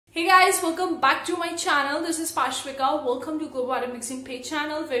Hey guys, welcome back to my channel. This is Pashvika. Welcome to GLOBO Art Mixing Page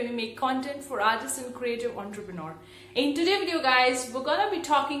channel where we make content for artists and creative entrepreneur. In today's video guys, we're gonna be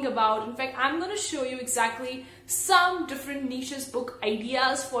talking about, in fact, I'm gonna show you exactly some different niches book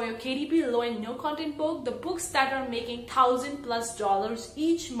ideas for your KDP low and no content book, the books that are making $1,000+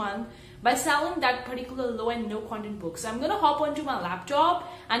 each month by selling that particular low and no content book. So I'm gonna hop onto my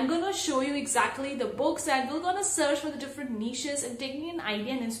laptop and gonna show you exactly the books, and we're gonna search for the different niches and taking an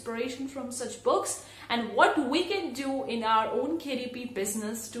idea and inspiration from such books and what we can do in our own KDP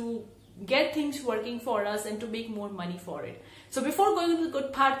business to get things working for us and to make more money for it. So before going to the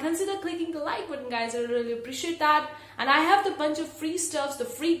good part, consider clicking the like button guys. I really appreciate that. And I have the bunch of free stuffs, the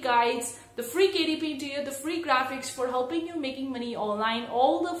free guides, the free KDP interior, the free graphics for helping you making money online.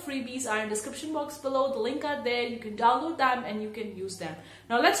 All the freebies are in the description box below. The link are there. You can download them and you can use them.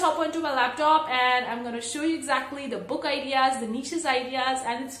 Now let's hop onto my laptop and I'm going to show you exactly the book ideas, the niches ideas,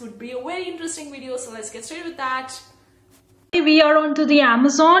 and it would be a very interesting video. So let's get started with that. We are onto the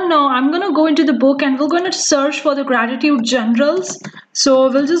Amazon. Now I'm gonna go into the book and we're gonna search for the gratitude generals. So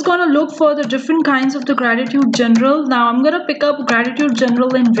we're just gonna look for the different kinds of the gratitude general. Now I'm gonna pick up gratitude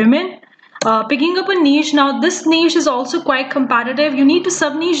general in women. Picking up a niche. Now this niche is also quite competitive. You need to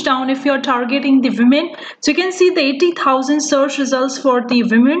sub niche down if you're targeting the women. So you can see the 80,000 search results for the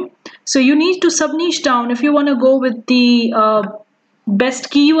women. So you need to sub niche down if you want to go with the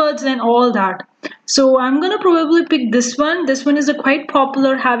best keywords and all that. So I'm gonna probably pick this one. This one is a quite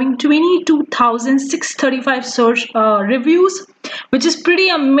popular, having 22,635 search reviews, which is pretty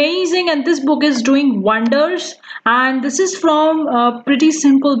amazing, and this book is doing wonders. And this is from Pretty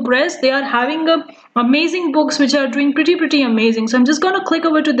Simple Press. They are having amazing books which are doing pretty amazing. So I'm just gonna click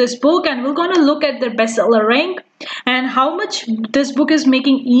over to this book and we're gonna look at their bestseller rank and how much this book is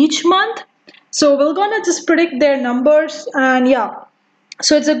making each month. So we're gonna just predict their numbers, and yeah.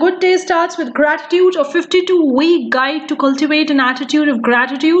 So it's a good day starts with gratitude, a 52-week guide to cultivate an attitude of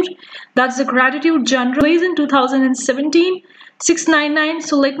gratitude. That's the gratitude general in 2017, 699.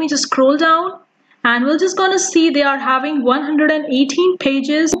 So let me just scroll down and we're just gonna see they are having 118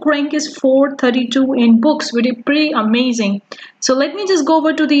 pages. Book rank is 432 in books, which is pretty amazing. So let me just go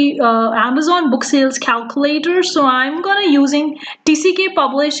over to the Amazon book sales calculator. So I'm gonna using TCK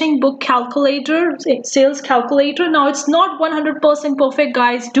Publishing book calculator, sales calculator. Now it's not 100% perfect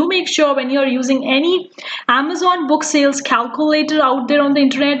guys. Do make sure when you're using any Amazon book sales calculator out there on the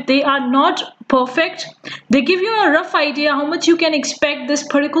internet, they are not perfect. They give you a rough idea how much you can expect this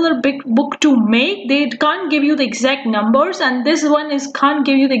particular big book to make. They can't give you the exact numbers, and this one can't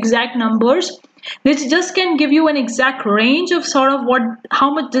give you the exact numbers. This just can give you an exact range of sort of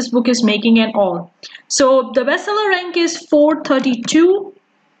how much this book is making and all. So the bestseller rank is 432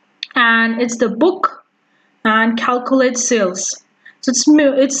 and it's the book, and calculate sales. So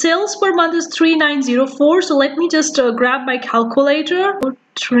its sales per month is 3904. So let me just grab my calculator.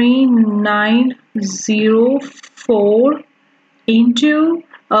 3904 into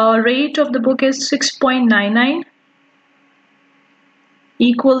rate of the book is 6.99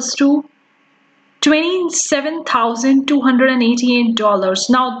 equals to $27,288.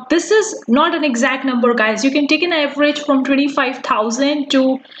 Now this is not an exact number guys. You can take an average from 25,000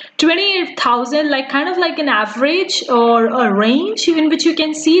 to 28,000, like kind of like an average or a range in which you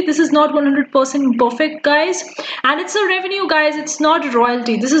can see this is not 100% perfect guys, and it's a revenue guys. It's not a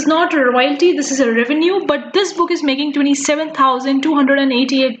royalty. This is not a royalty, this is a revenue. But this book is making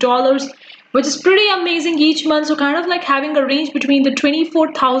 $27,288, which is pretty amazing each month. So kind of like having a range between the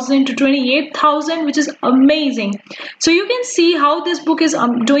 24,000 to 28,000, which is amazing. So you can see how this book is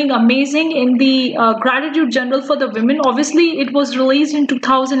doing amazing in the gratitude general for the women. Obviously it was released in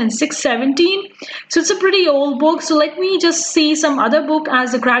 2016-17, so it's a pretty old book. So let me just see some other book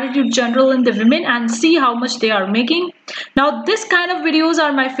as the gratitude general in the women and see how much they are making. Now this kind of videos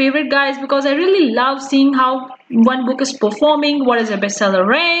are my favorite guys, because I really love seeing how one book is performing, what is their bestseller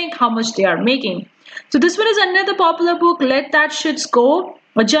rank, how much they are making. So this one is another popular book, Let That Shit Go,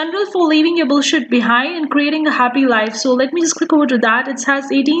 a general for leaving your bullshit behind and creating a happy life. So let me just click over to that. It has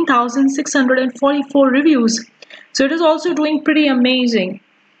 18,644 reviews. So it is also doing pretty amazing.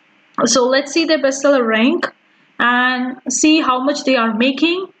 So let's see their bestseller rank and see how much they are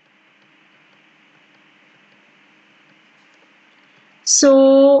making.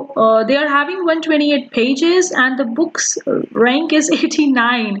 So they are having 128 pages and the book's rank is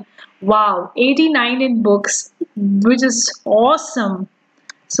 89. Wow, 89 in books, which is awesome.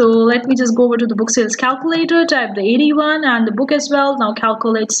 So let me just go over to the book sales calculator, type the 81 and the book as well. Now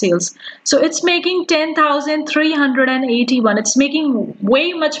calculate sales. So it's making 10,381. It's making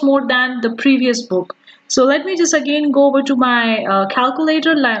way much more than the previous book. So let me just again go over to my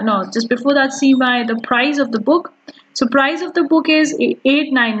calculator. No, just before that, see the price of the book. So price of the book is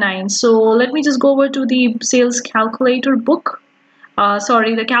 $8.99. So let me just go over to the sales calculator book.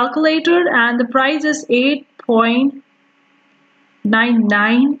 Sorry, the calculator, and the price is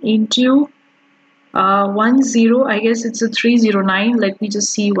 8.99 into 10. I guess it's a 309. Let me just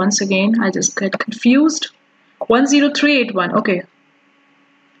see once again. I just get confused. 10381. Okay,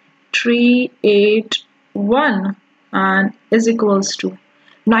 381 and is equals to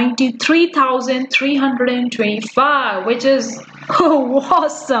 93,325, which is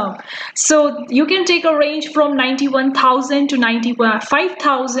awesome. So you can take a range from 91,000 to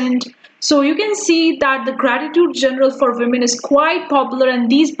 95,000. So you can see that the Gratitude Journal for Women is quite popular, and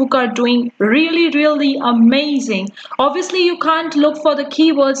these books are doing really amazing. Obviously, you can't look for the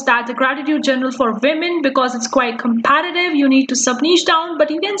keywords that the Gratitude Journal for Women because it's quite competitive. You need to sub-niche down, but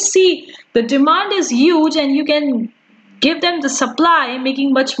you can see the demand is huge, and you can give them the supply,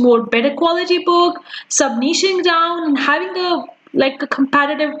 making much more better quality book, sub-niching down, and having a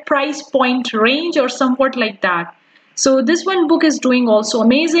competitive price point range or somewhat like that. So this one book is doing also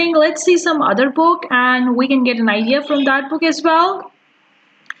amazing. Let's see some other book and we can get an idea from that book as well.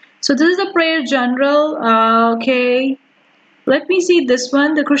 So this is the Prayer Journal. Okay, let me see this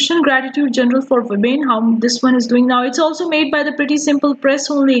one, the Christian Gratitude Journal for Women, how this one is doing now. It's also made by the Pretty Simple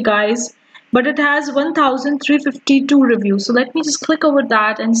Press only, guys, but it has 1,352 reviews. So let me just click over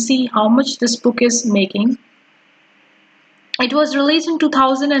that and see how much this book is making. It was released in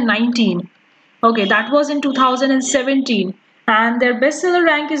 2019. Okay, that was in 2017, and their bestseller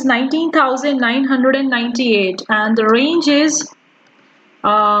rank is 19,998, and the range is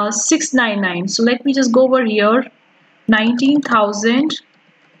 699. So let me just go over here,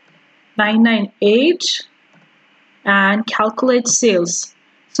 19,998, and calculate sales.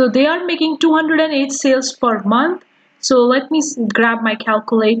 So they are making 208 sales per month. So let me grab my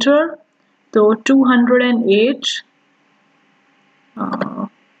calculator. So 208.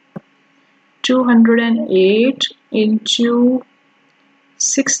 208 into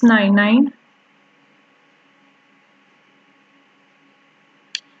 699.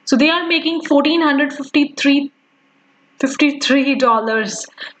 So they are making $1,453.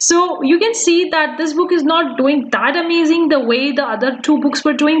 So you can see that this book is not doing that amazing the way the other two books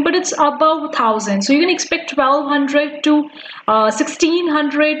were doing, but it's above 1,000. So you can expect 1,200 to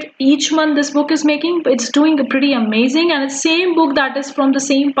 1,600 each month this book is making. It's doing pretty amazing, and it's same book that is from the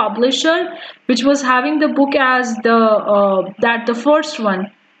same publisher, which was having the book as the first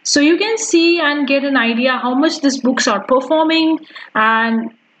one. So you can see and get an idea how much these books are performing.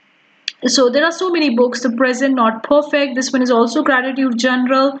 And so there are so many books. The Present Not Perfect, this one is also Gratitude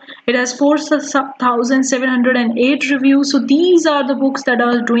Journal. It has 4,708 reviews. So these are the books that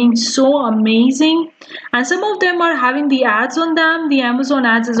are doing so amazing, and some of them are having the ads on them. The Amazon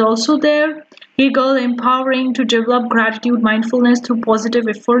ads is also there. Hey Girl, empowering to develop gratitude mindfulness through positive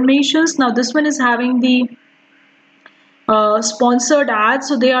affirmations. Now this one is having the sponsored ads,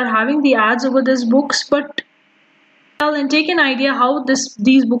 so they are having the ads over these books, but and take an idea how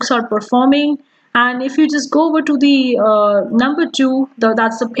these books are performing. And if you just go over to the number 2,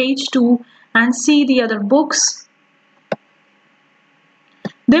 that's the page 2, and see the other books,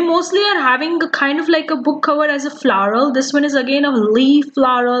 they mostly are having a kind of like a book cover as a floral. This one is again a leaf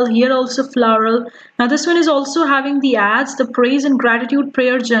floral, here also floral. Now this one is also having the ads, the Praise and Gratitude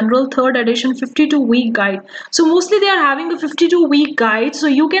Prayer Journal 3rd edition 52-week guide. So mostly they are having a 52-week guide. So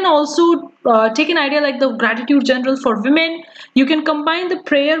you can also take an idea like the Gratitude Journal for Women. You can combine the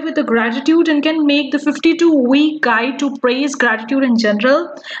prayer with the gratitude and can make the 52-week guide to praise, gratitude in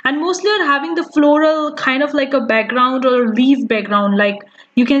general. And mostly are having the floral kind of like a background or leaf background. Like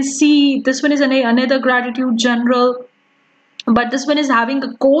you can see this one is another Gratitude Journal, but this one is having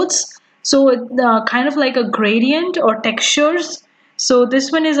a quotes. So it kind of like a gradient or textures. So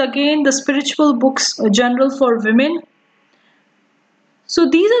this one is again the Spiritual Books Journal for Women. So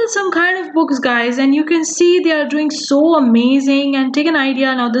these are some kind of books, guys, and you can see they are doing so amazing. And take an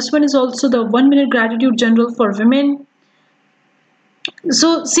idea. Now this one is also the 1-minute gratitude journal for women.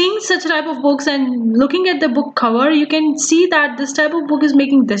 So seeing such type of books and looking at the book cover, you can see that this type of book is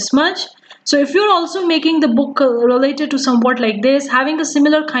making this much. So if you're also making the book related to somewhat like this, having a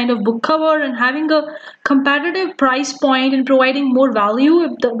similar kind of book cover and having a competitive price point and providing more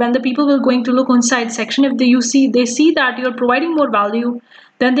value, when the people will going to look on side section, if they see that you're providing more value,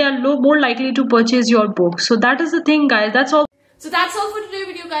 then they are more likely to purchase your book. So that is the thing, guys. That's all. So that's all for today's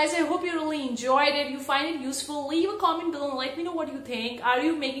video, guys. I hope you really enjoyed it. You find it useful. Leave a comment below and let me know what you think. Are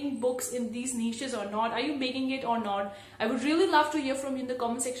you making books in these niches or not? Are you making it or not? I would really love to hear from you in the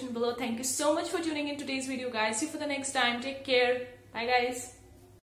comment section below. Thank you so much for tuning in today's video, guys. See you for the next time. Take care. Bye, guys.